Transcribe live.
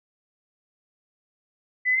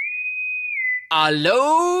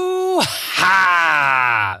Aloha!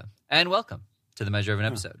 And welcome to The Measure of an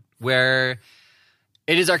Episode, where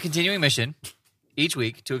it is our continuing mission each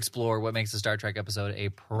week to explore what makes a Star Trek episode a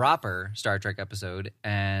proper Star Trek episode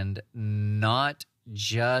and not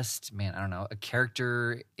just, a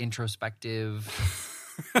character introspective...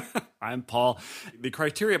 I'm Paul. The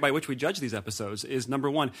criteria by which we judge these episodes is, number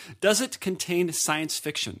one, does it contain science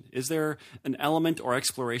fiction? Is there an element or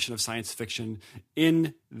exploration of science fiction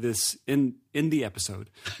in this in the episode?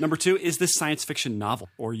 Number two, is this science fiction novel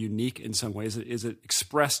or unique in some ways? Is it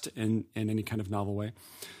expressed in any kind of novel way?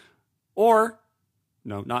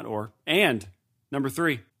 And number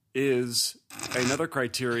three is another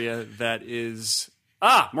criteria that is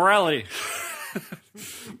morality.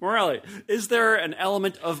 Morality. Is there an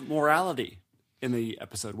element of morality in the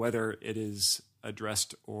episode, whether it is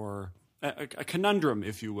addressed or a conundrum,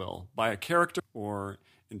 if you will, by a character or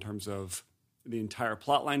in terms of the entire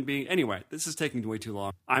plotline being... Anyway, this is taking way too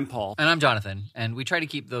long. I'm Paul. And I'm Jonathan, and we try to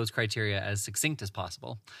keep those criteria as succinct as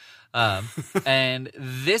possible. And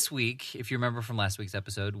this week, if you remember from last week's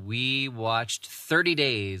episode, we watched 30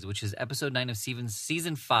 Days, which is episode 9 of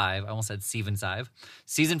season 5. I almost said season 5.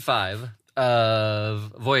 Season 5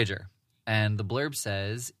 of Voyager. And the blurb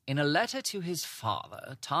says, in a letter to his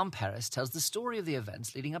father, Tom Paris tells the story of the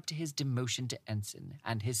events leading up to his demotion to ensign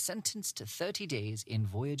and his sentence to 30 days in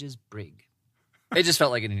Voyager's brig. It just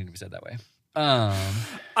felt like it needed to be said that way.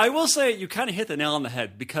 I will say you kind of hit the nail on the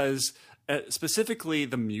head because specifically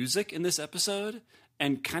the music in this episode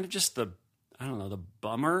and kind of just the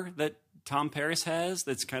bummer that Tom Paris has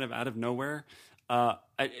that's kind of out of nowhere.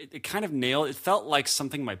 It kind of nailed. It felt like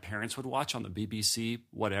something my parents would watch on the BBC,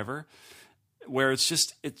 whatever, where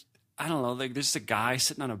I don't know, like there's just a guy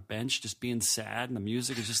sitting on a bench just being sad, and the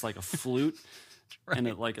music is just like a flute right.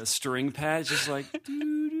 And like a string pad. It's just like, doo,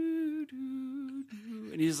 doo, doo, doo.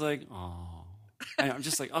 And he's like, oh, and I'm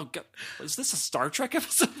just like, oh God, is this a Star Trek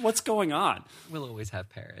episode? What's going on? We'll always have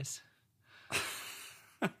Paris.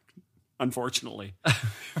 Unfortunately.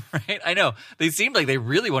 Right? I know. They seemed like they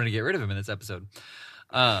really wanted to get rid of him in this episode.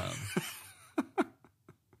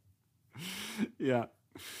 Yeah.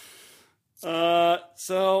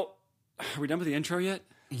 So, are we done with the intro yet?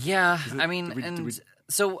 Yeah.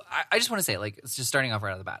 So I just want to say, like, it's just starting off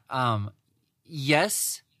right out of the bat.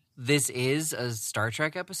 Yes, this is a Star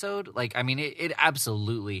Trek episode. Like, I mean, it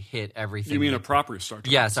absolutely hit everything. You mean a proper Star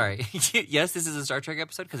Trek? Yeah, sorry. Yes, this is a Star Trek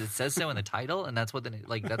episode because it says so in the title, and that's what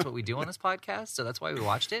that's what we do on this podcast. So that's why we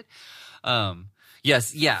watched it.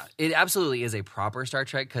 Yes, yeah, it absolutely is a proper Star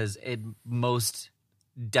Trek because it most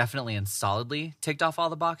definitely and solidly ticked off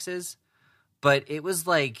all the boxes. But it was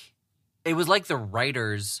like the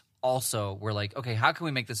writers also were like, okay, how can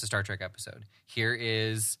we make this a Star Trek episode? Here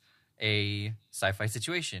is a sci-fi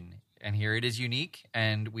situation, and here it is unique,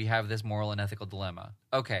 and we have this moral and ethical dilemma.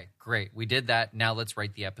 Okay, great. We did that. Now let's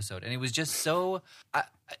write the episode. And it was just so...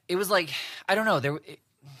 it was like, I don't know.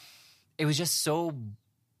 It was just so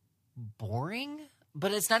boring,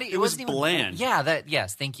 but it's not... It wasn't even bland. Yeah,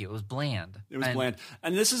 yes, thank you. It was bland. It was bland.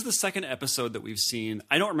 And this is the second episode that we've seen.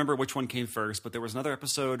 I don't remember which one came first, but there was another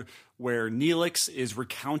episode where Neelix is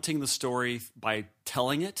recounting the story by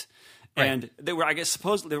telling it. Right. And there was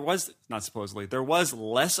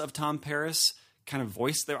less of Tom Paris kind of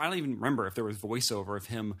voice there. I don't even remember if there was voiceover of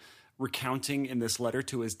him recounting in this letter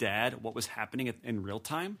to his dad what was happening in real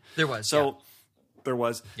time. There was. So there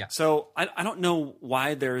was. Yeah. So I don't know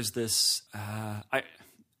why there's this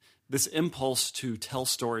this impulse to tell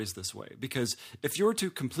stories this way. Because if you were to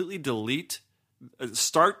completely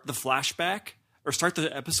start the flashback or start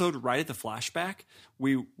the episode right at the flashback,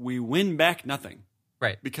 we win back nothing.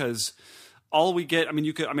 Right. Because all we get,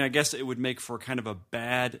 I guess it would make for kind of a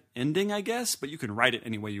bad ending, I guess, but you can write it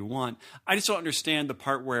any way you want. I just don't understand the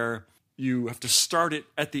part where you have to start it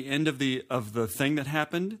at the end of the thing that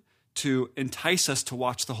happened to entice us to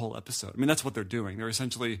watch the whole episode. I mean, that's what they're doing. They're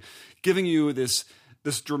essentially giving you this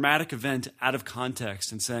dramatic event out of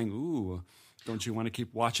context and saying, ooh, don't you want to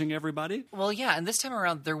keep watching, everybody? Well, yeah, and this time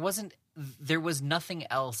around, there was nothing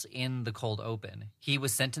else in the cold open. He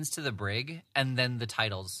was sentenced to the brig and then the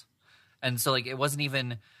titles. And so, like, it wasn't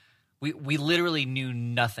even... We literally knew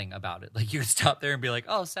nothing about it. Like, you could stop there and be like,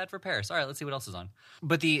 oh, sad for Paris. All right, let's see what else is on.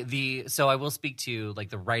 But so I will speak to, like,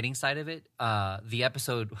 the writing side of it. The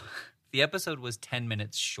episode was 10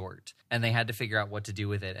 minutes short, and they had to figure out what to do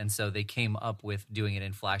with it. And so they came up with doing it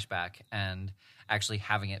in flashback and actually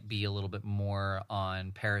having it be a little bit more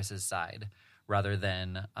on Paris's side rather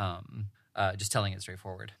than just telling it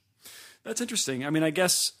straightforward. That's interesting. I mean, I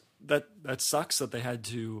guess that sucks that they had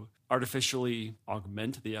to artificially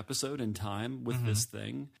augment the episode in time with this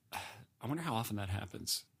thing. I wonder how often that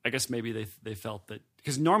happens. I guess maybe they felt that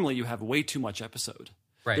because normally you have way too much episode.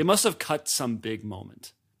 Right. They must have cut some big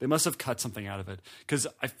moment. They must have cut something out of it because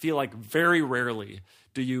I feel like very rarely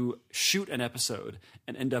do you shoot an episode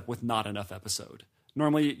and end up with not enough episode.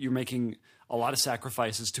 Normally you're making a lot of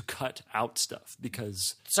sacrifices to cut out stuff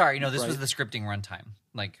because... Sorry, no, this was the scripting runtime.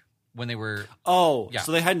 Like when they were... Oh, yeah.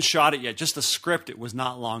 So they hadn't shot it yet. Just the script, it was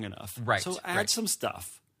not long enough. Right. So add some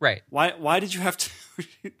stuff. Right. Why did you have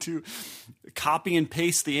to copy and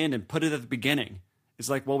paste the end and put it at the beginning? It's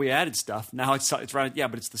like, well, we added stuff. Now it's right. Yeah,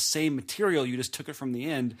 but it's the same material. You just took it from the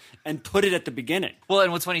end and put it at the beginning. Well,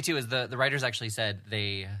 and what's funny too is the writers actually said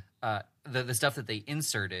they the stuff that they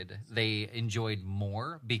inserted they enjoyed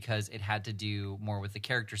more because it had to do more with the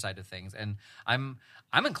character side of things. And I'm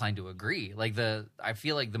inclined to agree. Like I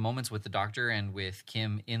feel like the moments with the Doctor and with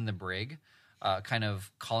Kim in the brig, kind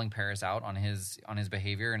of calling Paris out on his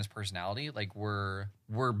behavior and his personality, like were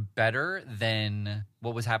better than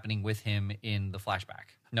what was happening with him in the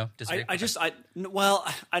flashback. No, disagree? I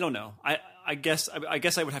don't know. I guess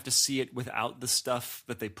I would have to see it without the stuff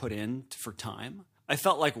that they put in for time. I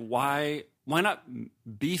felt like why not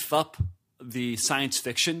beef up the science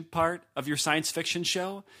fiction part of your science fiction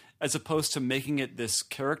show as opposed to making it this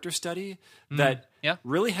character study that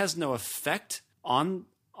really has no effect on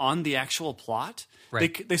the actual plot.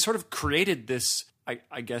 Right. They sort of created this.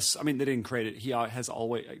 I guess. I mean, they didn't create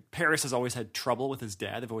it. Paris has always had trouble with his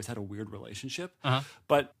dad. They've always had a weird relationship. Uh-huh.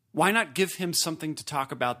 But why not give him something to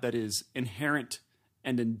talk about that is inherent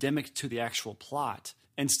and endemic to the actual plot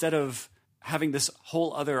instead of having this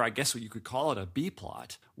whole other, I guess what you could call it, a B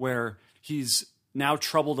plot where he's now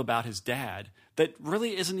troubled about his dad that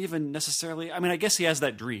really isn't even necessarily. I mean, I guess he has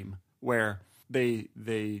that dream where they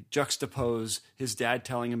juxtapose his dad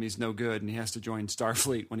telling him he's no good and he has to join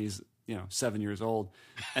Starfleet when he's 7 years old,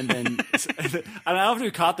 and then and I don't know if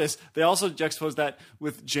you caught this. They also juxtapose that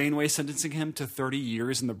with Janeway sentencing him to 30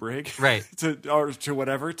 years in the brig, right?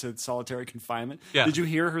 to solitary confinement. Yeah. Did you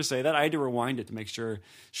hear her say that? I had to rewind it to make sure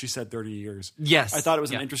she said 30 years. Yes, I thought it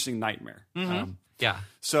was an interesting nightmare. Mm-hmm.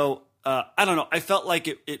 So I don't know. I felt like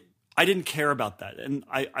it. I didn't care about that. And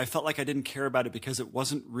I felt like I didn't care about it because it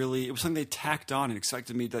wasn't really, it was something they tacked on and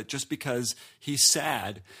expected me that just because he's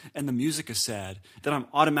sad and the music is sad, that I'm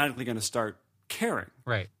automatically going to start caring.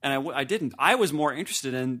 Right. And I didn't. I was more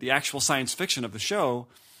interested in the actual science fiction of the show,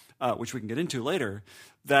 which we can get into later,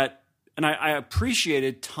 and I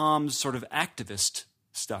appreciated Tom's sort of activist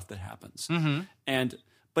stuff that happens. Mm-hmm.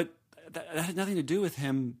 But that had nothing to do with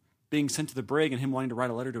him being sent to the brig and him wanting to write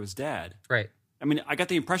a letter to his dad. Right. I mean, I got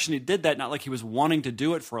the impression he did that not like he was wanting to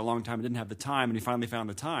do it for a long time and didn't have the time, and he finally found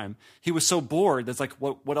the time. He was so bored that's like,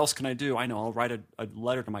 what else can I do? I know, I'll write a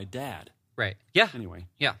letter to my dad. Right. Yeah. Anyway.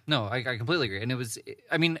 Yeah. No, I completely agree. And it was,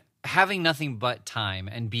 I mean, having nothing but time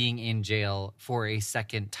and being in jail for a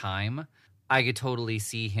second time, I could totally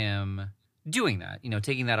see him doing that,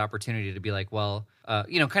 taking that opportunity to be like, well,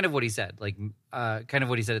 kind of what he said, like kind of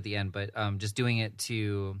what he said at the end, but just doing it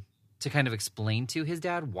to kind of explain to his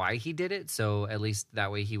dad why he did it. So at least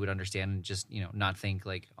that way he would understand and just, not think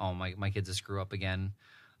like, oh, my kid's a screw up again.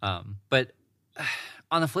 But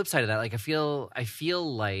on the flip side of that, like, I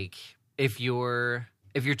feel like if you're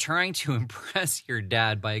trying to impress your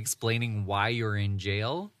dad by explaining why you're in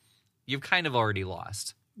jail, you've kind of already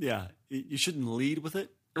lost. Yeah. You shouldn't lead with it.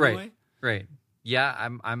 Anyway. Right. Yeah.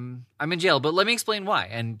 I'm in jail, but let me explain why.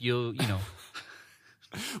 And you'll.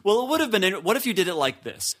 Well, it would have been. What if you did it like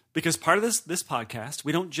this? Because part of this podcast,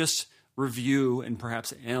 we don't just review and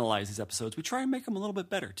perhaps analyze these episodes. We try and make them a little bit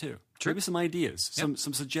better too. Sure. Maybe some ideas, some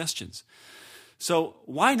suggestions. So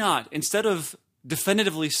why not, instead of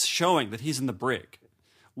definitively showing that he's in the brig,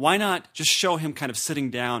 why not just show him kind of sitting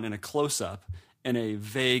down in a close-up in a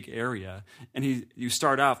vague area, and you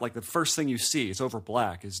start off like the first thing you see, it's over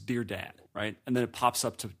black, is "Dear Dad," right? And then it pops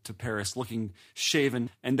up to Paris looking shaven,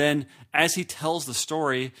 and then as he tells the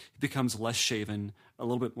story, he becomes less shaven, a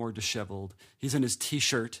little bit more disheveled. He's in his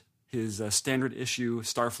T-shirt, his standard issue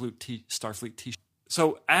Starfleet T-shirt.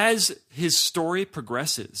 So as his story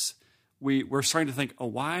progresses, we're starting to think, oh,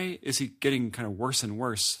 why is he getting kind of worse and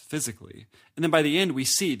worse physically? And then by the end, we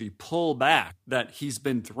see the pull back that he's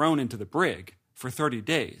been thrown into the brig for 30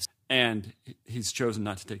 days, and he's chosen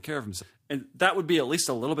not to take care of himself. And that would be at least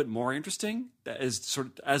a little bit more interesting as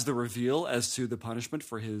the reveal as to the punishment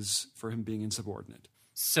for him being insubordinate.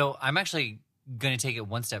 So I'm actually going to take it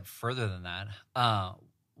one step further than that.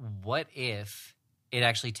 What if it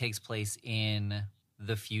actually takes place in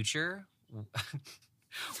the future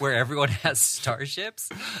where everyone has starships?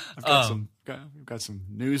 We've got some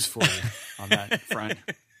news for you on that front.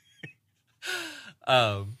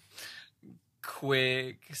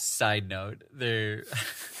 quick side note. There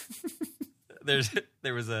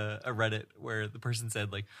was a Reddit where the person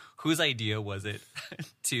said, like, whose idea was it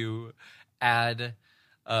to add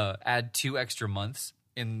 2 extra months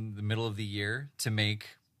in the middle of the year to make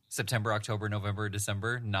September, October, November,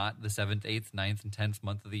 December not the 7th, 8th, 9th, and 10th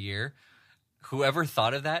month of the year? Whoever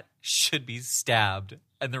thought of that should be stabbed.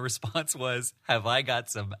 And the response was, have I got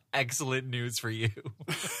some excellent news for you?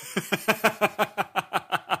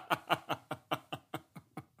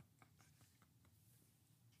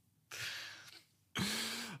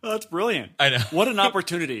 Oh, that's brilliant. I know. What an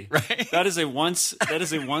opportunity. Right? That is a once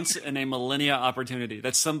in a millennia opportunity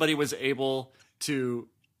that somebody was able to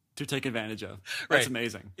take advantage of. That's Right.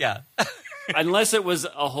 amazing. Yeah. Unless it was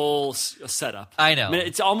a whole setup. I know. I mean,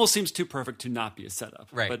 it almost seems too perfect to not be a setup.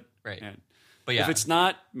 Right, But, right. Man, But yeah. if it's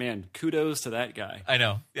not, man, kudos to that guy. I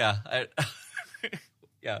know. Yeah.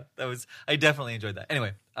 Yeah, I definitely enjoyed that.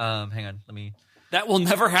 Anyway, hang on. Let me. That will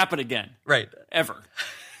never happen again. Right. Ever.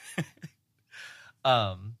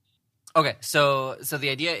 Okay. So the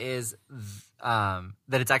idea is that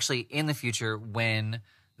it's actually in the future when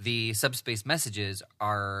the subspace messages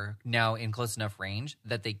are now in close enough range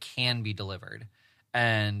that they can be delivered.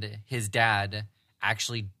 And his dad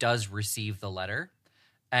actually does receive the letter.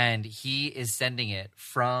 And he is sending it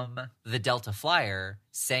from the Delta Flyer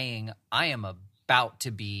saying, I am about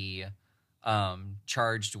to be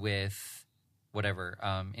charged with whatever,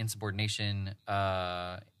 insubordination,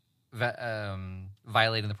 violating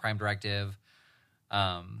the Prime Directive,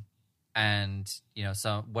 and, you know,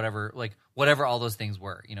 some whatever all those things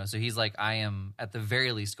were, you know. So he's like, I am at the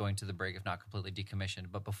very least going to the brig, if not completely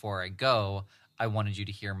decommissioned. But before I go, I wanted you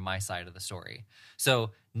to hear my side of the story.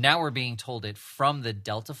 So now we're being told it from the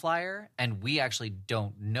Delta Flyer, and we actually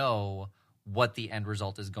don't know what the end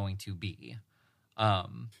result is going to be. That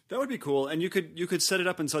would be cool. And you could set it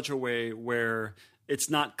up in such a way where it's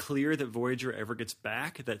not clear that Voyager ever gets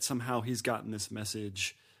back, that somehow he's gotten this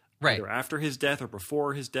message Right. either after his death or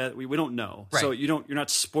before his death. We don't know. Right. So you're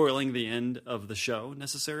not spoiling the end of the show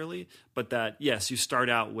necessarily, but that, yes, you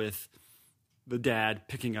start out with the dad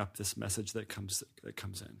picking up this message that comes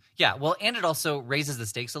in. Yeah, well, and it also raises the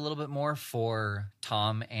stakes a little bit more for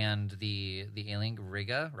Tom and the alien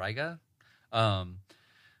Riga,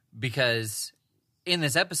 because in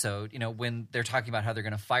this episode, you know, when they're talking about how they're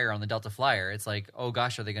going to fire on the Delta Flyer, it's like, oh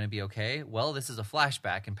gosh, are they going to be okay? Well, this is a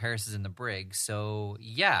flashback, and Paris is in the brig, so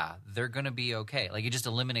yeah, they're going to be okay. Like, it just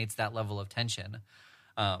eliminates that level of tension.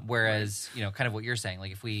 Whereas, you know, kind of what you're saying,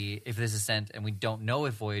 like if this is sent and we don't know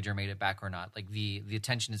if Voyager made it back or not, like the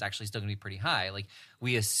tension is actually still going to be pretty high. Like,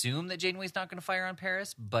 we assume that Janeway's not going to fire on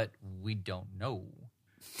Paris, but we don't know.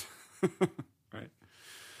 Right.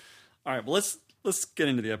 All right. Well, let's get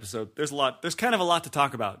into the episode. There's kind of a lot to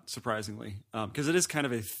talk about, surprisingly, because it is kind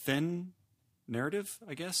of a thin narrative,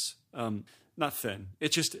 I guess. Not thin.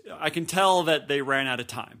 It's just, I can tell that they ran out of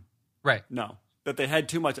time. Right. No, that they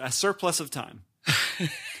had a surplus of time.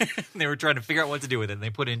 They were trying to figure out what to do with it, and they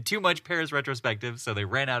put in too much Paris retrospective, so they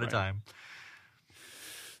ran out of time.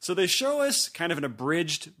 So they show us kind of an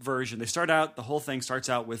abridged version. The whole thing starts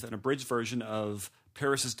out with an abridged version of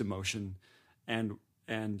Paris's demotion, and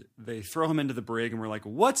they throw him into the brig, and we're like,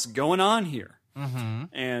 what's going on here? Mm-hmm.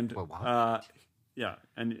 And wow. yeah,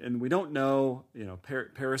 and we don't know. You know,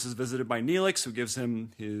 Paris is visited by Neelix, who gives him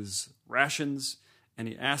his rations, and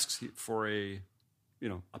he asks for a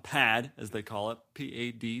pad, as they call it,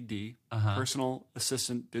 PADD, personal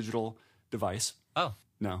assistant digital device. Oh.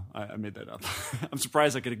 No, I made that up. I'm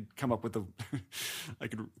surprised I could come up with I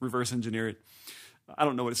could reverse engineer it. I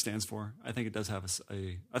don't know what it stands for. I think it does have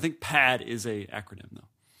I think PAD is a acronym, though.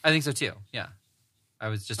 I think so, too. Yeah. I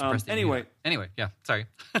was just impressed. Anyway, yeah, sorry.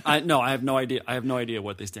 No, I have no idea. I have no idea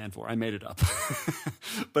what they stand for. I made it up.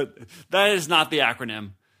 But that is not the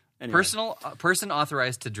acronym. Anyway. Person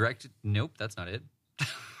authorized to direct. Nope, that's not it.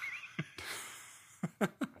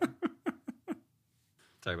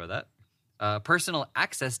 Sorry about that. Personal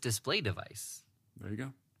access display device. There you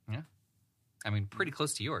go. Yeah. I mean, pretty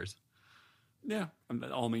close to yours. Yeah.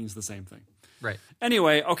 That all means the same thing. Right.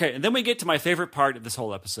 Anyway, okay. And then we get to my favorite part of this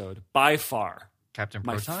whole episode, by far. Captain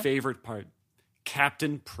my Proton? favorite part.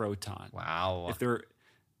 Captain Proton. Wow.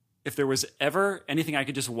 If there was ever anything I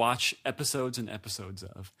could just watch episodes and episodes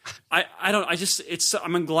of,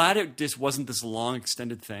 I'm glad it just wasn't this long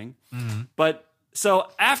extended thing. Mm-hmm. But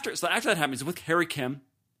so after that happens with Harry Kim,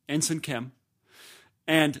 Ensign Kim,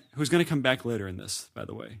 and who's going to come back later in this, by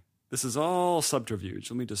the way. This is all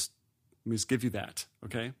subterfuge. Let me just give you that,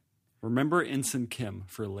 okay? Remember Ensign Kim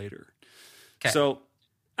for later. Okay. So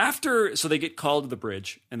they get called to the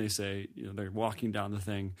bridge, and they say, they're walking down the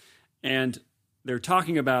thing, and they're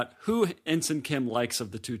talking about who Ensign Kim likes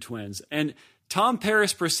of the two twins. And Tom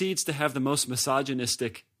Paris proceeds to have the most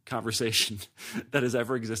misogynistic conversation that has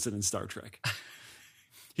ever existed in Star Trek.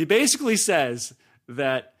 He basically says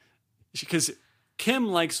that because Kim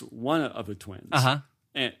likes one of the twins,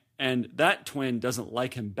 and that twin doesn't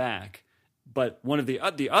like him back, but one of the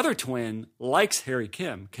other twin likes Harry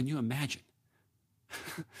Kim. Can you imagine?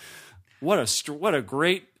 What a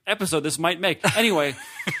great episode this might make. Anyway,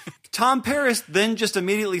 Tom Paris then just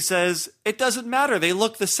immediately says, it doesn't matter. They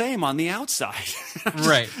look the same on the outside.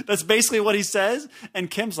 Right. That's basically what he says. And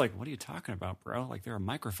Kim's like, what are you talking about, bro? Like, there are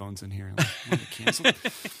microphones in here. Like, want to cancel?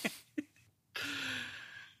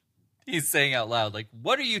 He's saying out loud, like,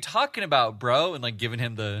 what are you talking about, bro? And like giving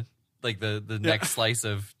him the next slice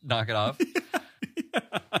of knock it off.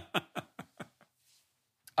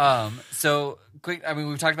 So quick, I mean,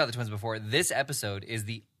 we've talked about the twins before. This episode is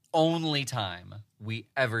the only time we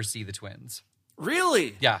ever see the twins.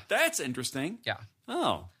 Really? Yeah. That's interesting. Yeah.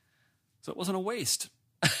 Oh. So it wasn't a waste.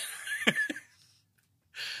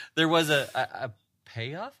 There was a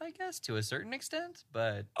payoff, I guess, to a certain extent,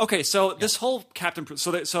 but okay. So this whole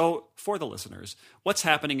so for the listeners, what's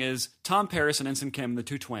happening is Tom Paris and Ensign Kim, the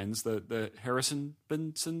two twins, the Harrison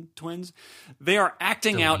Benson twins, they are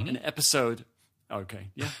acting out an episode. Okay,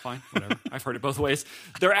 yeah, fine, whatever. I've heard it both ways.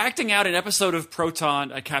 They're acting out an episode of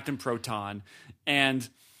Captain Proton, and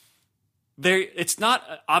it's not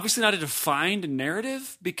obviously not a defined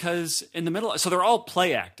narrative because in the middle, so they're all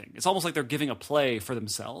play acting. It's almost like they're giving a play for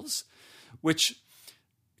themselves, which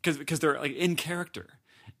because they're like in character.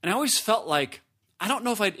 And I always felt like I don't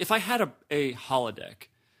know if I had a holodeck,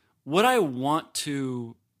 would I want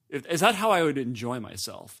to? Is that how I would enjoy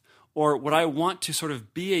myself, or would I want to sort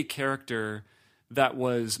of be a character that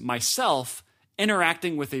was myself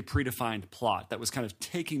interacting with a predefined plot that was kind of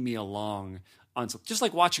taking me along on just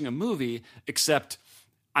like watching a movie, except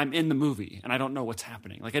I'm in the movie and I don't know what's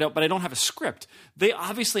happening. Like I don't have a script. They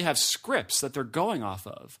obviously have scripts that they're going off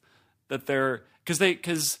of, that they're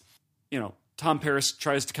because Tom Paris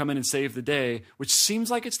tries to come in and save the day, which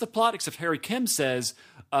seems like it's the plot, except Harry Kim says,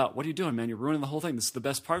 "What are you doing, man? You're ruining the whole thing. This is the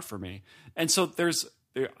best part for me." And so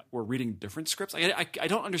we're reading different scripts. I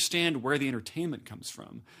don't understand where the entertainment comes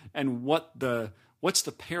from and what's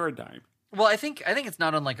the paradigm. Well, I think it's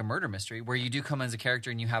not unlike a murder mystery where you do come as a character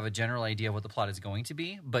and you have a general idea of what the plot is going to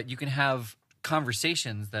be, but you can have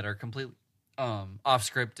conversations that are completely off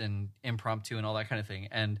script and impromptu and all that kind of thing.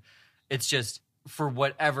 And it's just for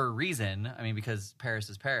whatever reason, I mean, because Paris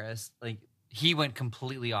is Paris, like he went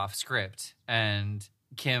completely off script and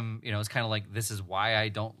Kim, is kind of like, this is why I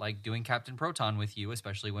don't like doing Captain Proton with you,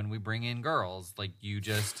 especially when we bring in girls. Like, you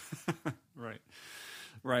just...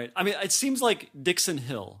 Right. I mean, it seems like Dixon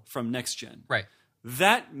Hill from Next Gen. Right.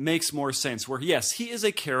 That makes more sense, where, yes, he is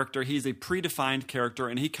a character, he's a predefined character,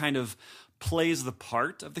 and he kind of plays the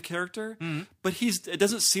part of the character, but it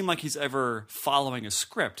doesn't seem like he's ever following a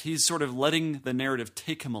script. He's sort of letting the narrative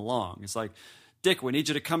take him along. It's like, Dick, we need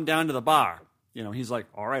you to come down to the bar. He's like,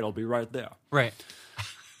 all right, I'll be right there. Right.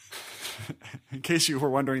 In case you were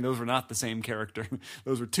wondering, those were not the same character.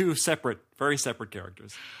 Those were two very separate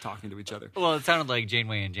characters talking to each other. Well, it sounded like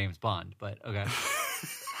Janeway and James Bond, but okay.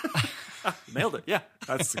 Nailed it. Yeah,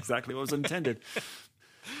 that's exactly what was intended.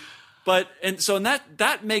 But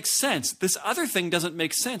that makes sense. This other thing doesn't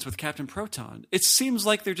make sense with Captain Proton. It seems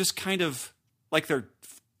like they're just kind of like they're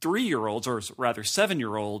 3-year-olds, or rather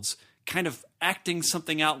 7-year-olds, kind of acting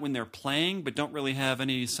something out when they're playing, but don't really have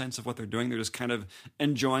any sense of what they're doing. They're just kind of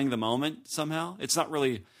enjoying the moment somehow. It's not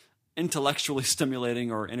really intellectually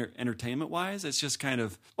stimulating or entertainment-wise. It's just kind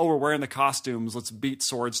of, we're wearing the costumes, let's beat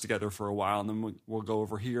swords together for a while, and then we'll go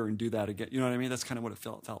over here and do that again. You know what I mean? That's kind of what it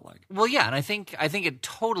felt like. Well, yeah, and I think it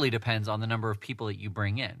totally depends on the number of people that you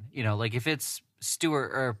bring in. Like if it's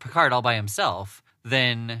Stewart or Picard all by himself,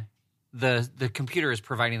 then the computer is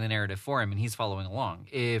providing the narrative for him and he's following along.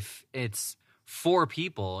 If it's 4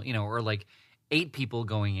 people, or like 8 people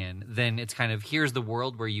going in, then it's kind of, here's the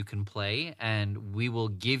world where you can play and we will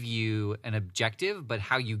give you an objective, but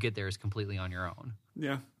how you get there is completely on your own.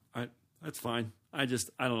 Yeah, that's fine. I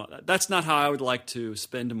don't know. That's not how I would like to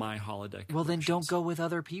spend my holodeck. Well, then don't go with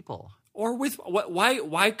other people. Or with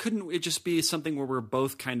why couldn't it just be something where we're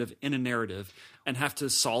both kind of in a narrative and have to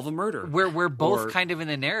solve a murder? Where we're both kind of in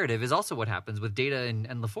the narrative is also what happens with Data and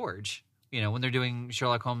LaForge, when they're doing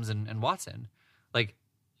Sherlock Holmes and Watson. Like,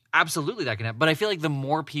 absolutely that can happen. But I feel like the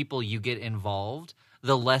more people you get involved,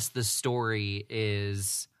 the less the story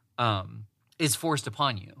is forced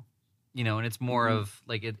upon you. And it's more of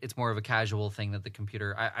like it's more of a casual thing that the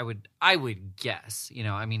computer. I would guess.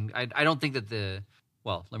 I mean, I don't think that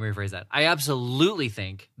Well, let me rephrase that. I absolutely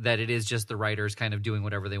think that it is just the writers kind of doing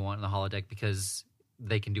whatever they want in the holodeck because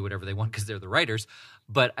they can do whatever they want because they're the writers.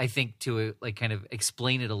 But I think to like kind of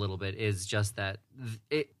explain it a little bit is just that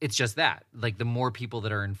it's just that. Like the more people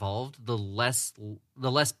that are involved, the less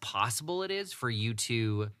possible it is for you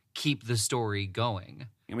to keep the story going.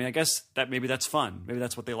 I mean, I guess that maybe that's fun. Maybe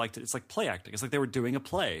that's what they liked. It's like play acting. It's like they were doing a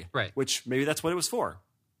play. Right. Which maybe that's what it was for.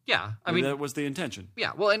 Yeah. I Maybe mean, that was the intention.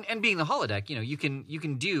 Yeah. Well, and being the holodeck, you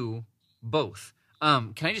can do both.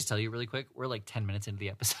 Can I just tell you really quick? We're like 10 minutes into the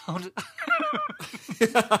episode.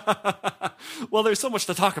 Well, there's so much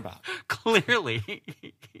to talk about. Clearly.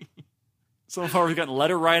 So far, we've gotten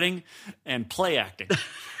letter writing and play acting.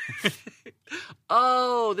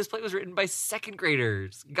 Oh, this play was written by second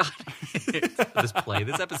graders. Got it.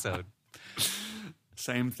 This episode.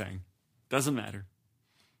 Same thing. Doesn't matter.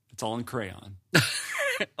 It's all in crayon.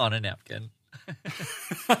 On a napkin.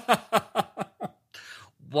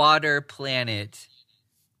 Water planet.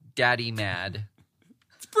 Daddy mad.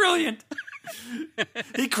 It's brilliant.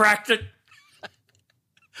 He cracked it.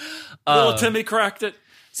 Little Timmy cracked it.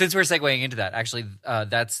 Since we're segueing into that, actually,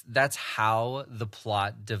 that's how the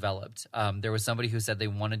plot developed. There was somebody who said they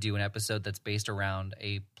want to do an episode that's based around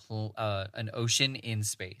an ocean in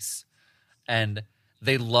space, and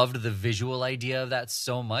they loved the visual idea of that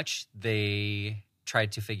so much they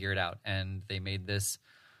tried to figure it out, and they made this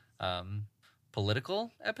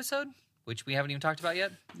political episode, which we haven't even talked about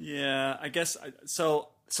yet. Yeah, I guess so.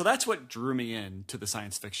 So that's what drew me in to the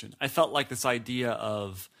science fiction. I felt like this idea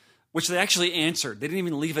of, which they actually answered. They didn't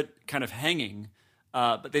even leave it kind of hanging,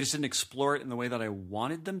 but they just didn't explore it in the way that I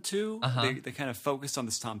wanted them to. Uh-huh. They kind of focused on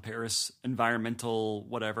this Tom Paris environmental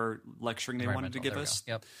whatever lecturing they wanted to give us.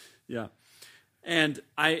 Yep. Yeah. And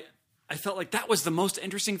I felt like that was the most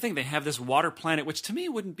interesting thing. They have this water planet, which to me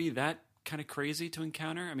wouldn't be that kind of crazy to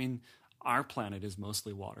encounter. I mean, our planet is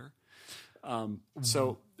mostly water.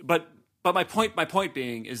 But my point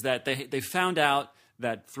being is that they found out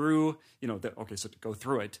that through, so to go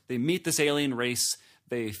through it, they meet this alien race.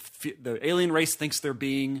 The alien race thinks they're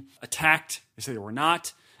being attacked. They say they were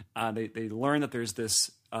not. They learn that there's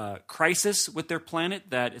this crisis with their planet,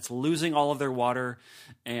 that it's losing all of their water,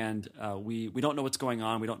 and we don't know what's going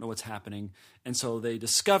on. We don't know what's happening. And so they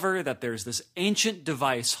discover that there's this ancient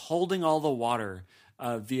device holding all the water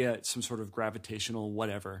via some sort of gravitational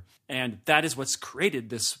whatever. And that is what's created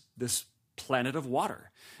this planet of water.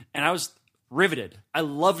 And I was riveted. I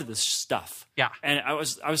loved this stuff. Yeah. And I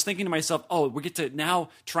was thinking to myself, oh, we get to now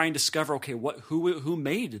try and discover, okay, who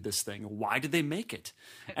made this thing? Why did they make it?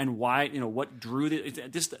 And why, what drew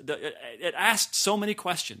it asked so many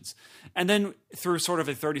questions. And then through sort of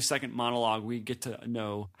a 30-second monologue, we get to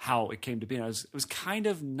know how it came to be. And it was kind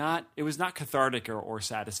of not cathartic or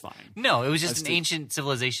satisfying. No, it was just an ancient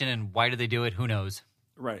civilization, and why did they do it? Who knows?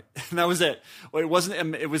 Right. And that was it. Well, it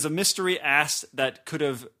wasn't. It was a mystery asked that could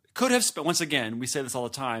have once again, we say this all the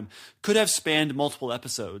time, could have spanned multiple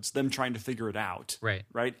episodes, them trying to figure it out. Right.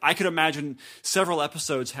 I could imagine several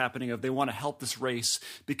episodes happening of they want to help this race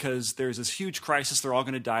because there's this huge crisis. They're all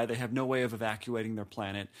going to die. They have no way of evacuating their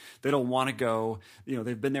planet. They don't want to go.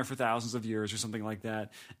 They've been there for thousands of years or something like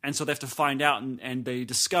that. And so they have to find out, and they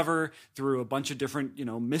discover through a bunch of different,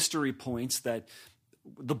 mystery points that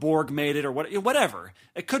the Borg made it or whatever.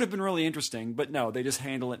 It could have been really interesting, but no, they just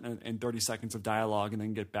handle it in 30 seconds of dialogue and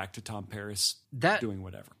then get back to Tom Paris doing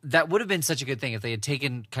whatever. That would have been such a good thing if they had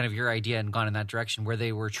taken kind of your idea and gone in that direction where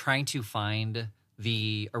they were trying to find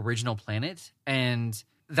the original planet, and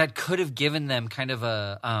that could have given them kind of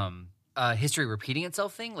a history repeating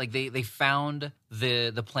itself thing. Like they found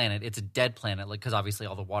the planet. It's a dead planet, like, because obviously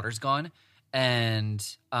all the water's gone, and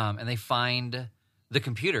they find the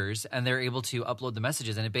computers, and they're able to upload the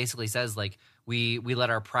messages, and it basically says like we let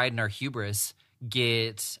our pride and our hubris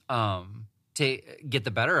get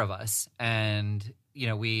the better of us, and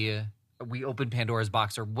we opened Pandora's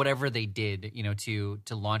box or whatever they did to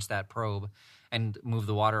launch that probe and move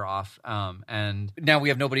the water off, and now we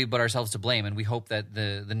have nobody but ourselves to blame, and we hope that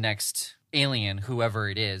the next alien, whoever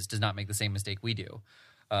it is, does not make the same mistake we do,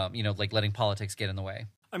 like letting politics get in the way.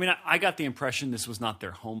 I mean, I got the impression this was not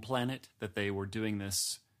their home planet, that they were doing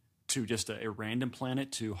this to just a random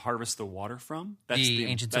planet to harvest the water from. That's the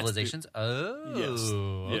ancient civilizations? Yes.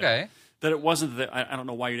 Yeah. Okay. That it wasn't that. I don't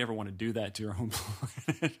know why you'd ever want to do that to your home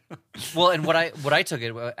planet. Well, and what I took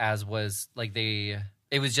it as was like it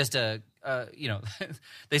was just they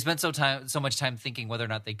spent so much time thinking whether or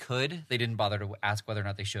not they could. They didn't bother to ask whether or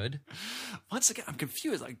not they should. Once again, I'm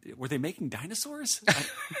confused. Like, were they making dinosaurs?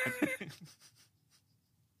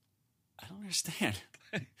 I don't understand.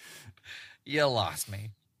 You lost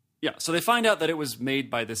me. Yeah, so they find out that it was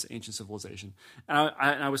made by this ancient civilization. And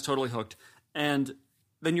I was totally hooked. And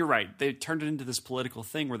then you're right. They turned it into this political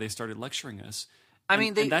thing where they started lecturing us.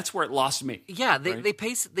 And that's where it lost me. Yeah, right?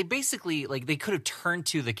 they basically, like, they could have turned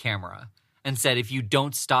to the camera and said, if you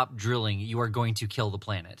don't stop drilling, you are going to kill the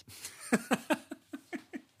planet.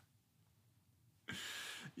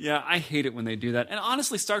 Yeah, I hate it when they do that. And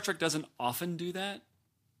honestly, Star Trek doesn't often do that.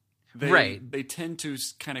 They tend to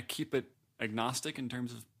kind of keep it agnostic in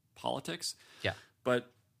terms of politics. Yeah. But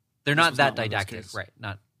they're not that didactic. Right.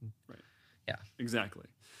 Not. Right. Yeah. Exactly.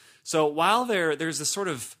 So while there's this sort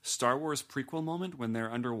of Star Wars prequel moment when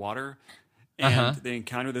they're underwater and they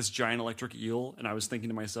encounter this giant electric eel, and I was thinking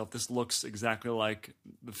to myself, this looks exactly like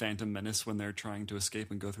the Phantom Menace when they're trying to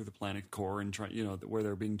escape and go through the planet core and where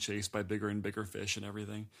they're being chased by bigger and bigger fish and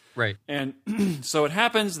everything. Right. And so it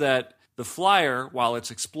happens that the flyer, while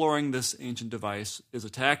it's exploring this ancient device, is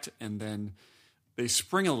attacked, and then they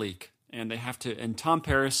spring a leak, and they have to. And Tom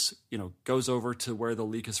Paris, goes over to where the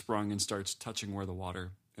leak is sprung and starts touching where the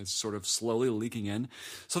water is sort of slowly leaking in.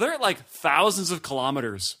 So they're at like thousands of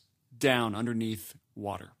kilometers down underneath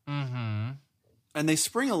water. Mm-hmm. And they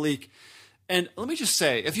spring a leak. And let me just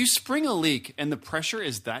say, if you spring a leak and the pressure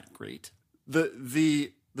is that great,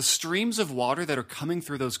 the streams of water that are coming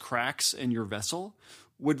through those cracks in your vessel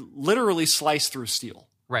would literally slice through steel.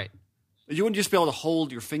 Right. You wouldn't just be able to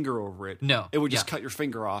hold your finger over it. No. It would just cut your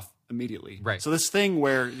finger off immediately. Right. So this thing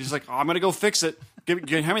where you're just like, I'm going to go fix it.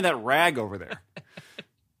 Hand me that rag over there.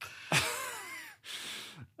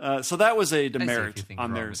 So that was a demerit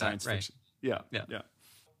on their science fiction. Right.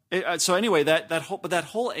 Yeah. So anyway, that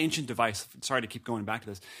whole ancient device. Sorry to keep going back to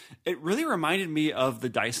this. It really reminded me of the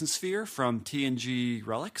Dyson Sphere from TNG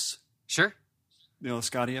Relics. Sure. The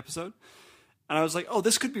Scotty episode. And I was like, oh,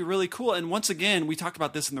 this could be really cool. And once again, we talked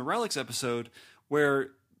about this in the Relics episode,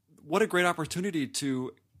 where what a great opportunity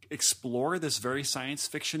to explore this very science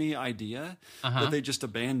fiction-y idea that they just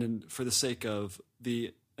abandoned for the sake of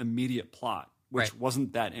the immediate plot, which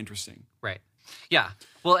wasn't that interesting. Right. Yeah.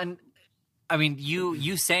 Well, and I mean,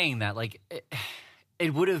 you saying that, like,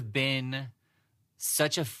 it would have been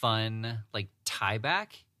such a fun, like, tie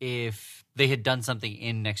back if they had done something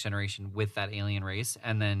in Next Generation with that alien race,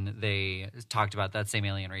 and then they talked about that same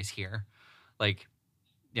alien race here. Like,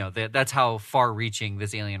 that's how far-reaching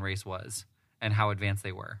this alien race was and how advanced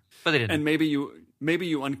they were. But they didn't. And maybe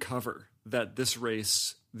you uncover that this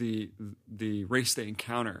race, the race they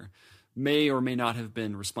encounter, may or may not have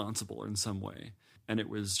been responsible in some way, and it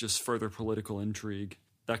was just further political intrigue,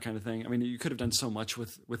 that kind of thing. I mean, you could have done so much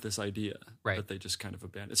with this idea that they just kind of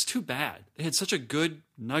abandoned. It's too bad. They had such a good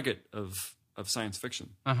nugget of science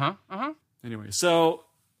fiction. Anyway, so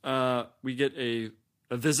we get a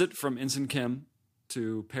visit from Ensign Kim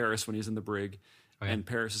to Paris when he's in the brig, and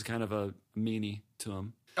Paris is kind of a meanie to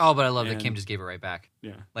him. Oh, but I love that Kim just gave it right back.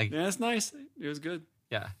 Yeah, yeah, it's nice. It was good.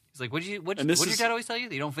 Yeah, he's like, what did your dad always tell you?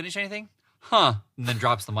 That you don't finish anything? Huh? And then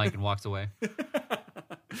drops the mic and walks away.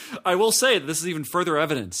 I will say that this is even further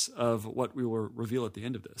evidence of what we will reveal at the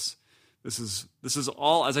end of this. This is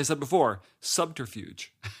all, as I said before,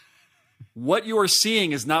 subterfuge. What you are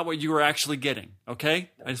seeing is not what you are actually getting.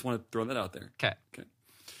 Okay? I just want to throw that out there. Okay.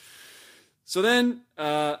 So then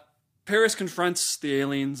Paris confronts the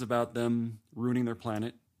aliens about them ruining their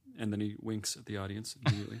planet, and then he winks at the audience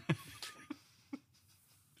immediately.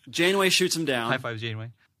 Janeway shoots him down. High five,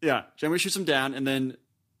 Janeway. Yeah, Janeway shoots him down, and then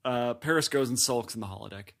Paris goes and sulks in the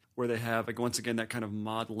holodeck, where they have, like, once again, that kind of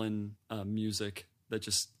maudlin music that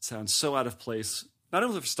just sounds so out of place. Not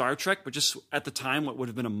only for Star Trek, but just at the time, what would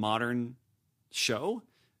have been a modern show.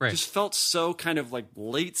 Right. Just felt so kind of like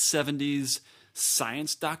late 70s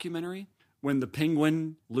science documentary when the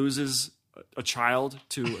penguin loses a child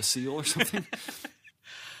to a seal or something.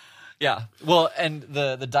 Yeah. Well, and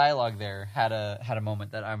the dialogue there had a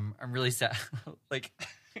moment that I'm really sad. Like,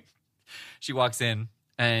 she walks in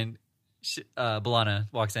and B'Elanna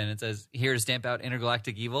walks in and says, "Here to stamp out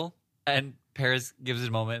intergalactic evil." And Paris gives it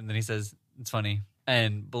a moment, and then he says, "It's funny."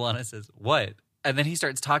 And B'Elanna says, "What?" And then he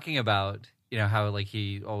starts talking about, how, like,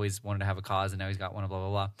 he always wanted to have a cause and now he's got one, blah, blah,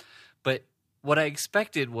 blah. But what I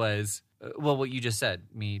expected was, what you just said,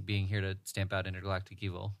 me being here to stamp out intergalactic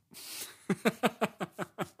evil.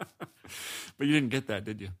 But you didn't get that,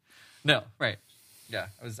 did you? No, right. Yeah,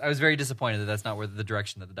 I was very disappointed that that's not where the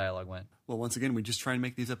direction that the dialogue went. Well, once again, we just try and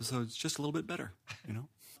make these episodes just a little bit better,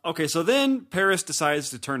 Okay, so then Paris decides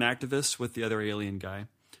to turn activist with the other alien guy,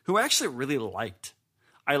 who I actually really liked.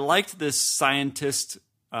 I liked this scientist,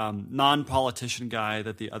 non-politician guy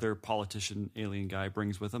that the other politician alien guy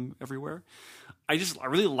brings with him everywhere. I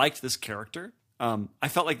really liked this character. I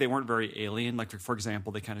felt like they weren't very alien. Like, for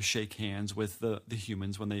example, they kind of shake hands with the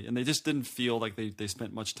humans and they just didn't feel like they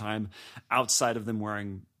spent much time outside of them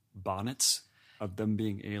wearing bonnets, of them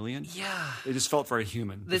being alien. Yeah. They just felt very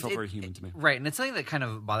human. They felt very human to me. Right. And it's something that kind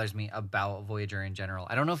of bothers me about Voyager in general.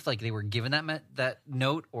 I don't know if like they were given that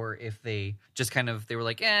note or if they just kind of, they were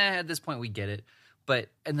like, at this point we get it. But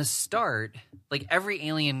in the start, like every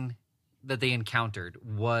alien that they encountered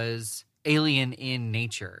was alien in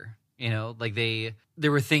nature. You know, like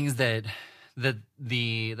there were things that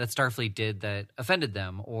Starfleet did that offended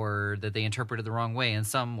them, or that they interpreted the wrong way in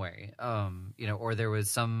some way. You know, or there was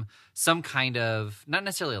some kind of, not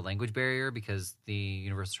necessarily a language barrier, because the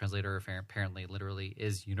universal translator apparently literally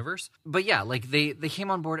is universe. But yeah, like they came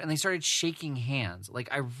on board and they started shaking hands. Like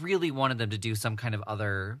I really wanted them to do some kind of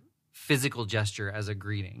other physical gesture as a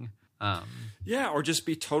greeting. Yeah, or just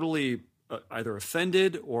be totally either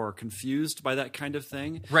offended or confused by that kind of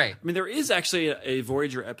thing. Right. I mean, there is actually a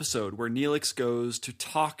Voyager episode where Neelix goes to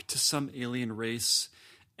talk to some alien race,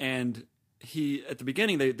 and at the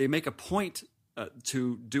beginning, they make a point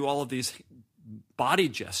to do all of these body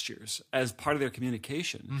gestures as part of their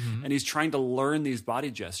communication. Mm-hmm. And he's trying to learn these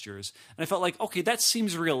body gestures. And I felt like, okay, that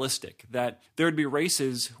seems realistic, that there would be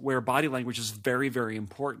races where body language is very, very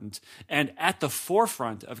important and at the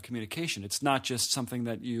forefront of communication. It's not just something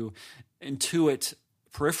that you intuit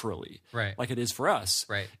peripherally, right, like it is for us.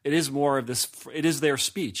 Right. It is more of this, it is their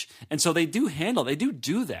speech. And so they do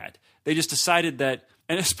that. They just decided that,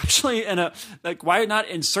 and especially like, why not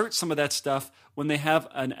insert some of that stuff when they have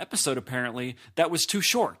an episode apparently that was too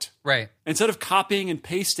short? Right. Instead of copying and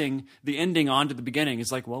pasting the ending onto the beginning,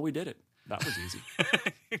 it's like, well, we did it. That was easy.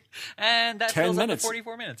 And that 10 fills minutes. up to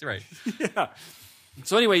 44 minutes, right? Yeah.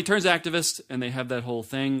 So anyway, he turns activist, and they have that whole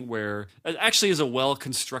thing where it actually is a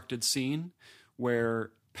well-constructed scene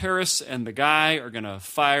where Paris and the guy are going to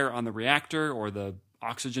fire on the reactor or the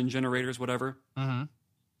oxygen generators, whatever. Mm-hmm.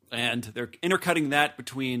 And they're intercutting that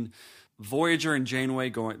between Voyager and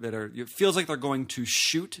Janeway it feels like they're going to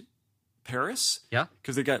shoot Paris. Yeah.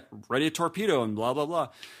 Because they got ready to torpedo and blah, blah, blah.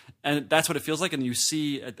 And that's what it feels like. And you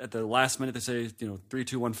see at the last minute, they say, 3,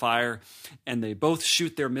 2, 1, fire. And they both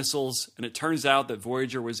shoot their missiles. And it turns out that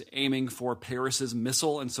Voyager was aiming for Paris's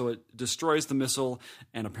missile. And so it destroys the missile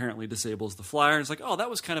and apparently disables the flyer. And it's like, oh, that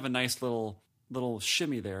was kind of a nice little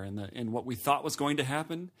shimmy there in what we thought was going to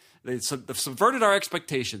happen. They've subverted our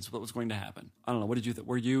expectations of what was going to happen. I don't know. What did you think?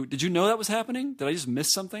 Did you know that was happening? Did I just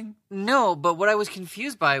miss something? No, but what I was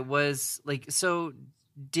confused by was like, so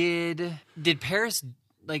did Paris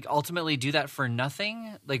like ultimately do that for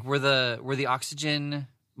nothing? Like were the oxygen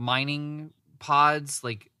mining pods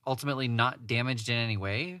like ultimately not damaged in any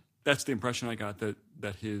way? That's the impression I got,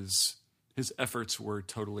 that his efforts were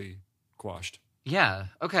totally quashed. Yeah.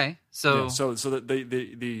 Okay. So that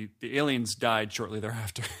the aliens died shortly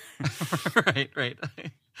thereafter. Right.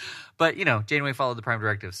 But Janeway followed the Prime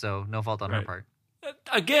Directive, so no fault on her part.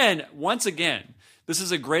 Once again, this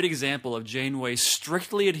is a great example of Janeway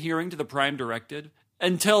strictly adhering to the Prime Directive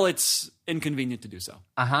until it's inconvenient to do so.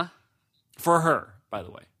 For her, by the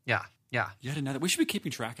way. Yeah. Yet another. We should be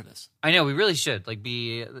keeping track of this. I know, we really should. Like,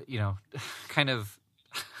 be kind of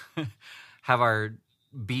have our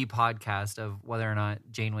B podcast of whether or not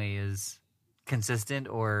Janeway is consistent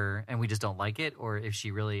and we just don't like it, or if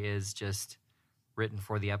she really is just written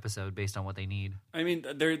for the episode based on what they need. I mean,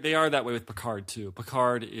 they are that way with Picard too.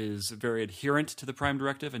 Picard is very adherent to the Prime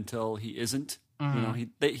Directive until he isn't.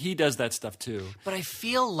 Mm-hmm. He does that stuff too. But I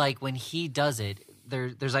feel like when he does it,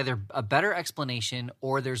 there's either a better explanation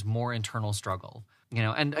or there's more internal struggle.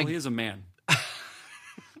 And he is a man.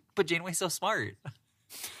 But Janeway's so smart.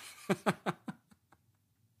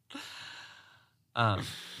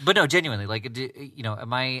 But no, genuinely, like,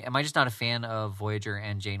 am I just not a fan of Voyager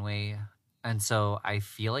and Janeway, and so I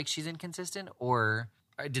feel like she's inconsistent, or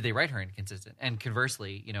did they write her inconsistent? And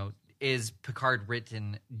conversely, is Picard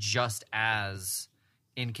written just as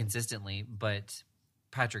inconsistently, but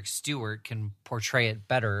Patrick Stewart can portray it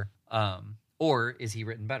better, or is he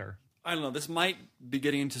written better? I don't know. This might be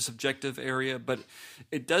getting into subjective area, but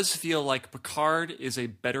it does feel like Picard is a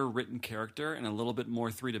better written character and a little bit more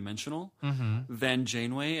three-dimensional than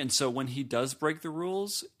Janeway. And so when he does break the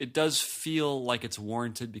rules, it does feel like it's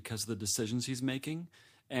warranted because of the decisions he's making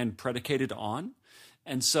and predicated on.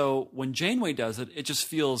 And so when Janeway does it, it just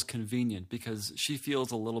feels convenient because she feels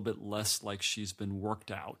a little bit less like she's been worked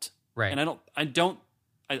out. Right. And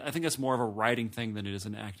I think that's more of a writing thing than it is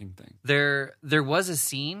an acting thing. There was a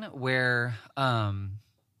scene where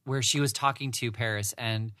she was talking to Paris,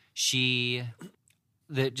 and I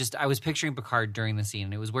was picturing Picard during the scene,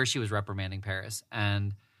 and it was where she was reprimanding Paris,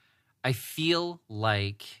 and I feel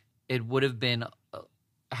like it would have been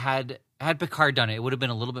had Picard done it, it would have been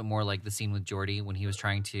a little bit more like the scene with Geordi when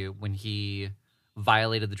he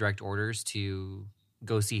violated the direct orders to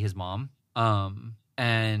go see his mom,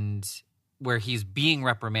 and where he's being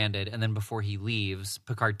reprimanded, and then before he leaves,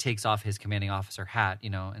 Picard takes off his commanding officer hat,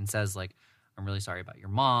 and says like, "I'm really sorry about your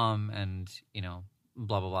mom," and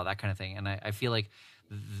blah blah blah, that kind of thing. And I feel like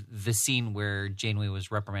the scene where Janeway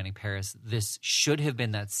was reprimanding Paris, this should have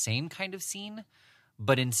been that same kind of scene,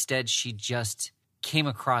 but instead she just came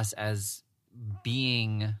across as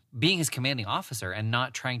being his commanding officer and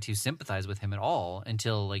not trying to sympathize with him at all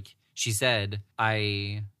until like she said,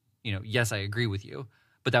 yes, I agree with you,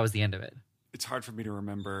 but that was the end of it. It's hard for me to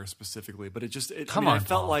remember specifically, but it on, I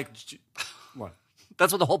felt Paul. like what?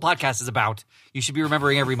 That's what the whole podcast is about. You should be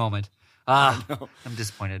remembering every moment. I'm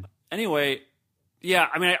disappointed. Anyway, yeah,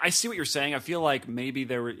 I mean, I see what you're saying. I feel like maybe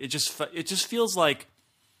it just feels like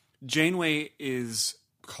Janeway is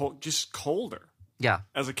just colder. Yeah.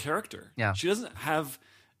 As a character. Yeah. She doesn't have,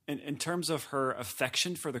 in terms of her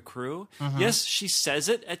affection for the crew, Mm-hmm. yes, she says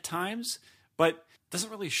it at times, but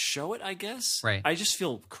doesn't really show it, I guess. Right. I just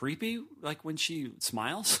feel creepy, like when she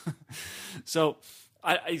smiles. So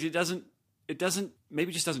it doesn't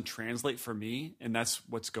translate for me, and that's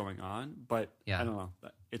what's going on. But Yeah. I don't know.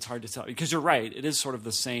 It's hard to tell, because you're right. It is sort of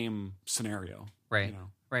the same scenario. Right.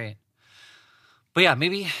 Right. But yeah,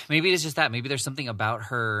 maybe it is just that. Maybe there's something about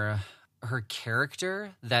her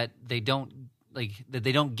character that they don't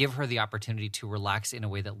give her the opportunity to relax in a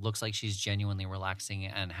way that looks like she's genuinely relaxing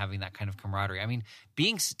and having that kind of camaraderie. I mean,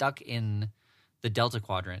 being stuck in the Delta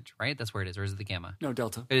Quadrant, right? That's where it is, or is it the Gamma? No,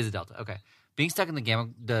 Delta. It is a Delta. Okay. Being stuck in the Gamma,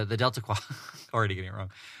 the Delta Quadrant, already getting it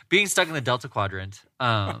wrong. Being stuck in the Delta Quadrant,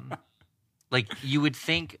 like you would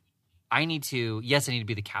think I need to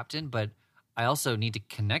be the captain, but I also need to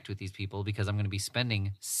connect with these people because I'm going to be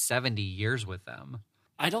spending 70 years with them.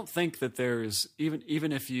 I don't think that there's,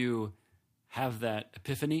 even if you have that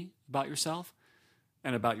epiphany about yourself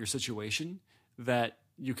and about your situation, that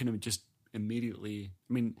you can just immediately,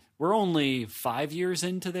 I mean, we're only 5 years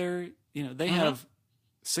into their, they have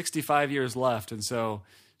 65 years left. And so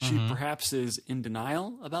she perhaps is in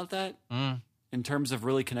denial about that in terms of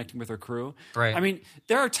really connecting with her crew. Right. I mean,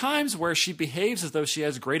 there are times where she behaves as though she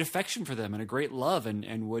has great affection for them and a great love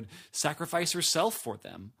and would sacrifice herself for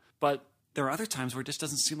them. But there are other times where it just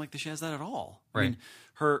doesn't seem like she has that at all. Right. I mean,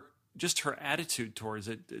 her attitude towards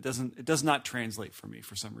it does not translate for me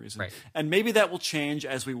for some reason. Right. And maybe that will change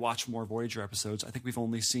as we watch more Voyager episodes. I think we've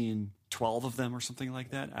only seen 12 of them or something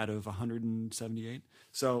like that out of 178.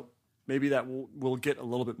 So maybe that we'll get a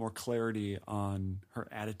little bit more clarity on her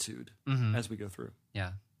attitude as we go through.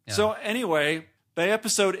 Yeah. So anyway, the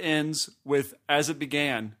episode ends with as it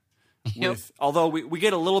began. Yep. Although we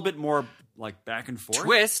get a little bit more like back and forth.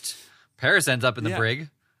 Twist. Paris ends up in the brig.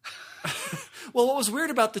 Well, what was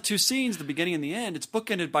weird about the two scenes, the beginning and the end, it's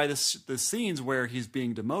bookended by the scenes where he's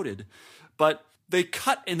being demoted. But they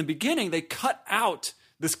cut out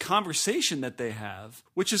this conversation that they have,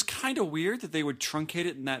 which is kind of weird that they would truncate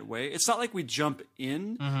it in that way. It's not like we jump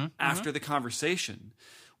in after the conversation.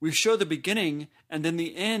 We show the beginning and then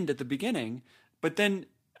the end at the beginning, but then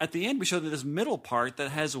at the end we show this middle part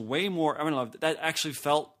that has way more, I don't know, that actually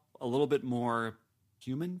felt a little bit more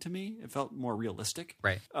human to me. It felt more realistic.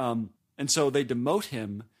 Right. And so they demote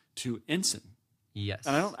him to ensign. Yes.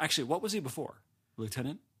 And I don't actually, what was he before?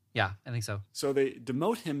 Lieutenant? Yeah, I think so. So they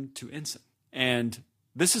demote him to ensign. And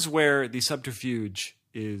this is where the subterfuge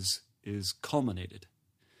is culminated.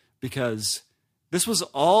 Because this was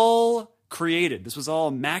all created. This was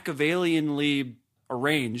all Machiavellianly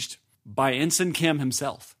arranged by Ensign Kim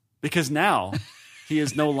himself. Because now he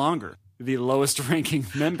is no longer the lowest ranking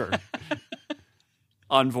member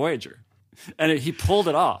on Voyager. And he pulled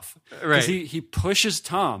it off. Right. He pushes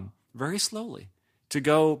Tom very slowly to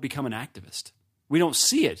go become an activist. We don't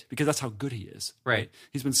see it because that's how good he is. Right.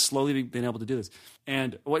 He's been slowly being able to do this.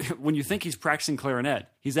 And when you think he's practicing clarinet,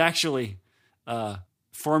 he's actually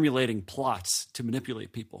formulating plots to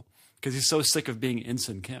manipulate people because he's so sick of being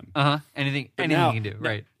Ensign Kim. Anything he can do.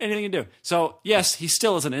 Right. Anything he can do. So yes, he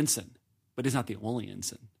still is an ensign, but he's not the only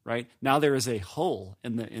ensign. Right. Now there is a hole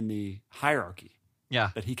in the hierarchy.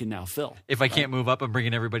 Yeah. That he can now fill. If I can't move up, I'm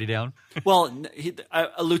bringing everybody down. Well,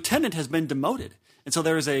 a lieutenant has been demoted, and so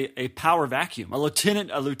there is a power vacuum. A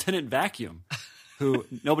lieutenant vacuum, who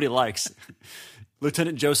nobody likes.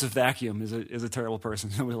 Lieutenant Joseph Vacuum is a terrible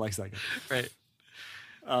person. Nobody likes that guy. Right.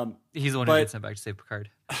 He's the one who gets sent back to save Picard.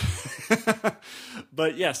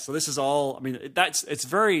 But yes, so this is all. I mean, it's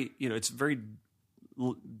very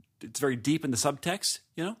deep in the subtext,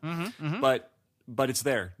 but it's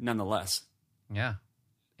there nonetheless. Yeah.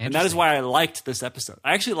 And that is why I liked this episode.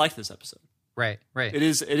 I actually liked this episode. Right. It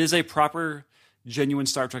is a proper, genuine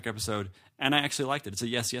Star Trek episode, and I actually liked it. It's a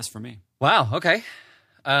yes for me. Wow. Okay.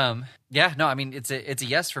 Yeah. No. I mean, it's a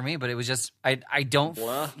yes for me, but it was just I don't.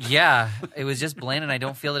 Blah. Yeah. It was just bland, and I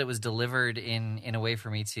don't feel that it was delivered in a way for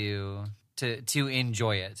me to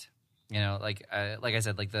enjoy it. You know, like I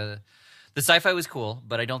said, like the sci-fi was cool,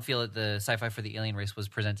 but I don't feel that the sci-fi for the alien race was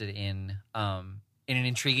presented in an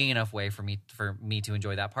intriguing enough way for me to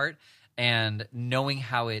enjoy that part. And knowing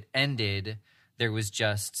how it ended, there was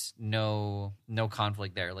just no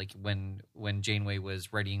conflict there. Like when Janeway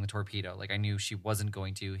was readying the torpedo, like I knew she wasn't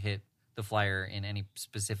going to hit the flyer in any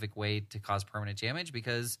specific way to cause permanent damage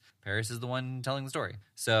because Paris is the one telling the story.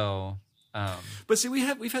 So, but see,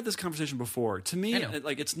 we've had this conversation before. To me,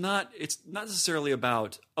 like it's not necessarily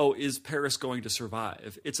about, oh, is Paris going to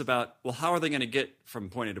survive? It's about, well, how are they going to get from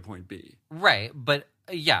point A to point B? Right, but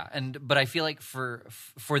yeah, but I feel like for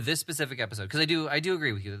this specific episode, because I do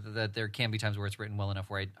agree with you that there can be times where it's written well enough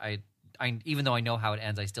where I even though I know how it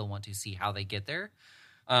ends, I still want to see how they get there.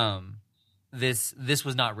 This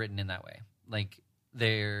was not written in that way. Like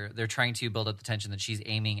they're trying to build up the tension that she's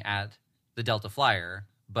aiming at the Delta Flyer,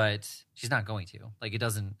 but she's not going to. Like it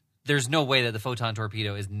doesn't. There's no way that the photon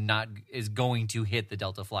torpedo is going to hit the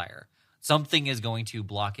Delta Flyer. Something is going to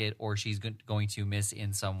block it, or she's going to miss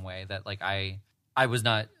in some way. That like I was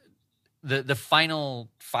not the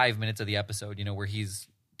final 5 minutes of the episode, you know, where he's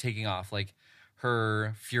taking off, like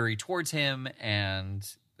her fury towards him and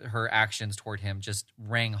her actions toward him just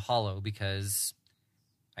rang hollow because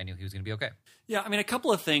I knew he was going to be okay. Yeah, I mean, a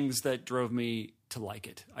couple of things that drove me to like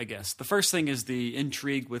it, I guess. The first thing is the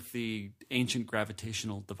intrigue with the ancient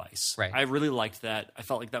gravitational device. Right. I really liked that. I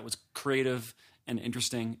felt like that was creative and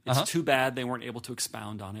interesting. It's too bad they weren't able to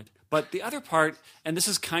expound on it. But the other part, and this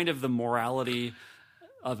is kind of the morality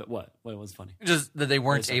of it. What was funny? Just that they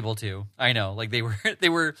weren't able to. I know, like they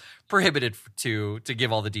were prohibited to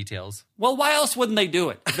give all the details. Well, why else wouldn't they do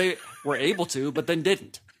it? They were able to, but then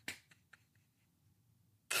didn't.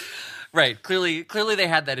 Right. Clearly they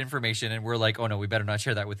had that information and we're like, oh no, we better not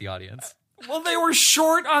share that with the audience. Well, they were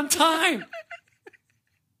short on time.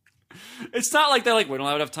 It's not like they're like, we don't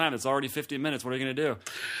have enough time. It's already 15 minutes. What are you going to do?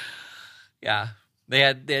 Yeah. They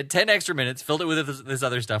had 10 extra minutes, filled it with this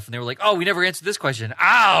other stuff, and they were like, oh, we never answered this question.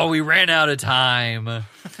 Ow, we ran out of time.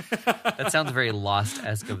 That sounds very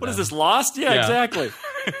Lost-esque of them. What is this, Lost? Yeah. Exactly.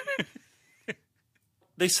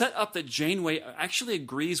 They set up that Janeway actually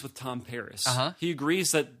agrees with Tom Paris. He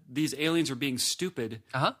agrees that these aliens are being stupid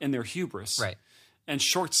in their hubris. Right. And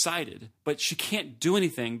short-sighted, but she can't do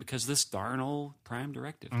anything because of this darn old Prime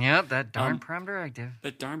Directive. Yep, that darn Prime Directive.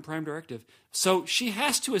 That darn Prime Directive. So she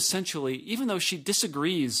has to essentially, even though she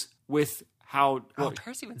disagrees with how... Well,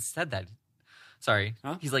 Paris even said that. Sorry.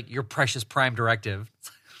 Huh? He's like, your precious Prime Directive.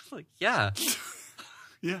 It's like, yeah.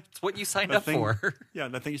 Yeah. It's what you signed up for. Yeah,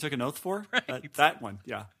 that thing you took an oath for? Right. That one,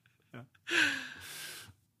 yeah.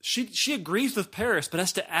 She agrees with Paris, but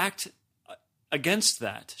has to act against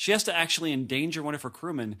that. She has to actually endanger one of her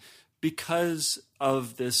crewmen because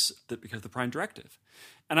of the Prime Directive.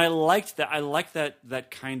 And I liked that. I liked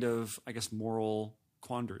that kind of, I guess, moral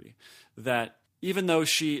quandary. That even though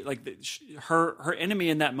her enemy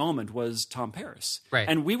in that moment was Tom Paris, right?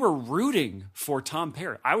 And we were rooting for Tom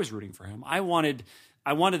Paris. I was rooting for him. I wanted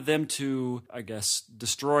them to, I guess,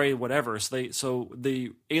 destroy whatever, so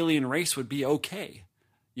the alien race would be okay,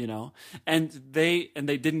 you know. And they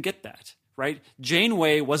didn't get that. Right?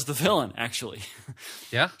 Janeway was the villain, actually.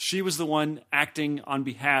 Yeah. She was the one acting on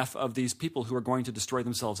behalf of these people who are going to destroy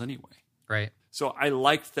themselves anyway. Right. So I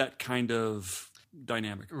liked that kind of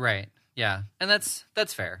dynamic. Right. Yeah. And that's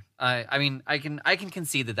fair. I mean, I can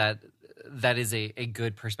concede that is a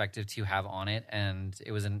good perspective to have on it, and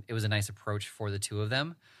it was a nice approach for the two of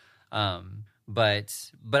them. But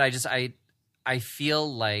I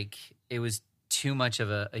feel like it was too much of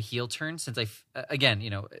a heel turn, since again, you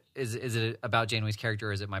know, is it about Janeway's character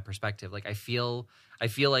or is it my perspective? Like I feel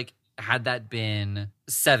like had that been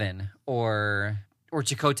Seven or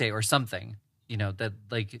Chakotay or something, you know, that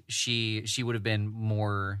like she would have been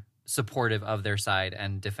more supportive of their side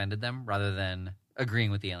and defended them rather than agreeing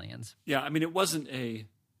with the aliens. Yeah, I mean, it wasn't a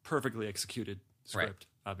perfectly executed script,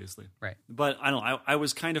 obviously. Right. But I don't know. I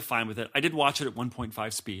was kind of fine with it. I did watch it at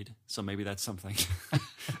 1.5 speed, so maybe that's something.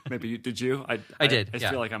 Maybe did you? I did. I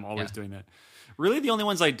feel like I'm always doing that. Really, the only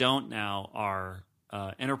ones I don't now are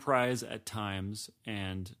Enterprise at times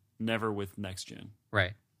and Never with Next Gen.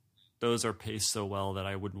 Right. Those are paced so well that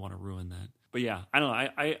I wouldn't want to ruin that. But yeah, I don't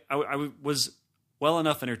know. I was well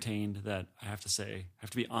enough entertained that I have to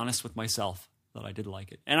be honest with myself that I did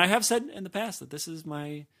like it. And I have said in the past that this is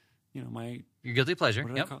my Your guilty pleasure. What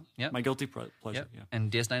did I Yep. call it? Yep. My guilty pleasure. Yep. Yeah.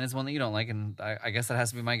 And DS9 is one that you don't like, and I guess that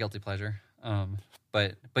has to be my guilty pleasure.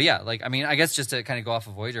 But yeah, like I mean, I guess just to kind of go off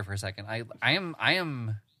of Voyager for a second, I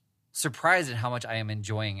am surprised at how much I am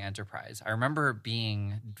enjoying Enterprise. I remember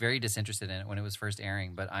being very disinterested in it when it was first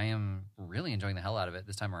airing, but I am really enjoying the hell out of it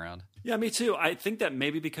this time around. Yeah, me too. I think that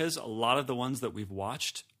maybe because a lot of the ones that we've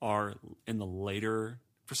watched are in the later.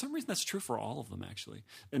 For some reason, that's true for all of them, actually.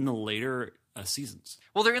 In the later seasons.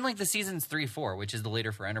 Well, they're in like the seasons 3, 4, which is the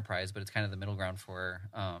later for Enterprise, but it's kind of the middle ground for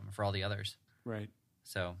all the others. Right.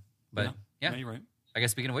 So, but yeah, you're right. I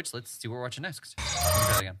guess speaking of which, let's see what we're watching next. Let me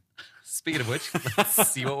try that again. Speaking of which,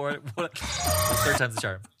 let's see what third time's the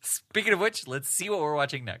charm. Speaking of which, let's see what we're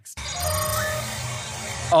watching next.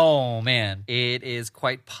 Oh man, it is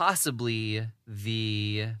quite possibly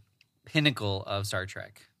the pinnacle of Star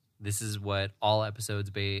Trek. This is what all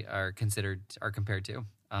episodes are compared to.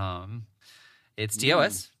 It's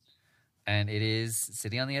TOS, and it is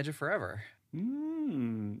City on the Edge of Forever.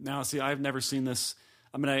 Now, see, I've never seen this.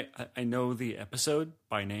 I mean, I know the episode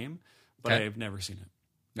by name, but Okay. I've never seen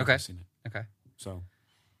it. Okay. Seen it. Okay. So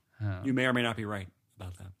you may or may not be right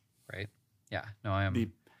about that. Right. Yeah. No, I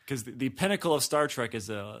am. Because the pinnacle of Star Trek is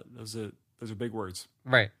those are big words.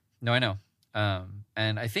 Right. No, I know.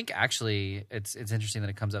 And I think actually it's interesting that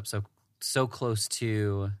it comes up so close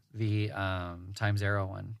to the Times Arrow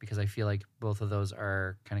one, because I feel like both of those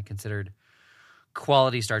are kind of considered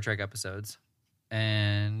quality Star Trek episodes.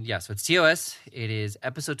 And yeah, so it's TOS. It is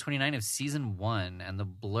episode 29 of season 1, and the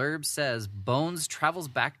blurb says Bones travels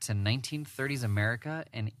back to 1930s America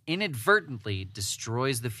and inadvertently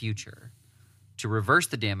destroys the future. To reverse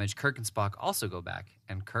the damage, Kirk and Spock also go back,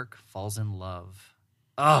 and Kirk falls in love.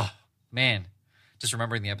 Oh, man. Just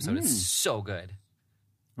remembering the episode is so good.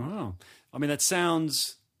 Oh, I mean, that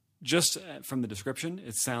sounds, just from the description,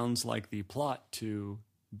 it sounds like the plot to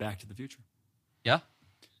Back to the Future, Yeah?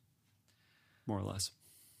 more or less.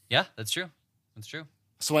 Yeah, that's true. That's true.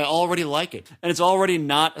 So I already like it. And it's already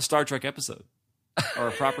not a Star Trek episode, or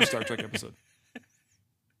a proper Star Trek episode.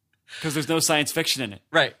 Because there's no science fiction in it.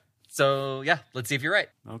 Right. So, yeah, let's see if you're right.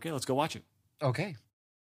 Okay, let's go watch it. Okay.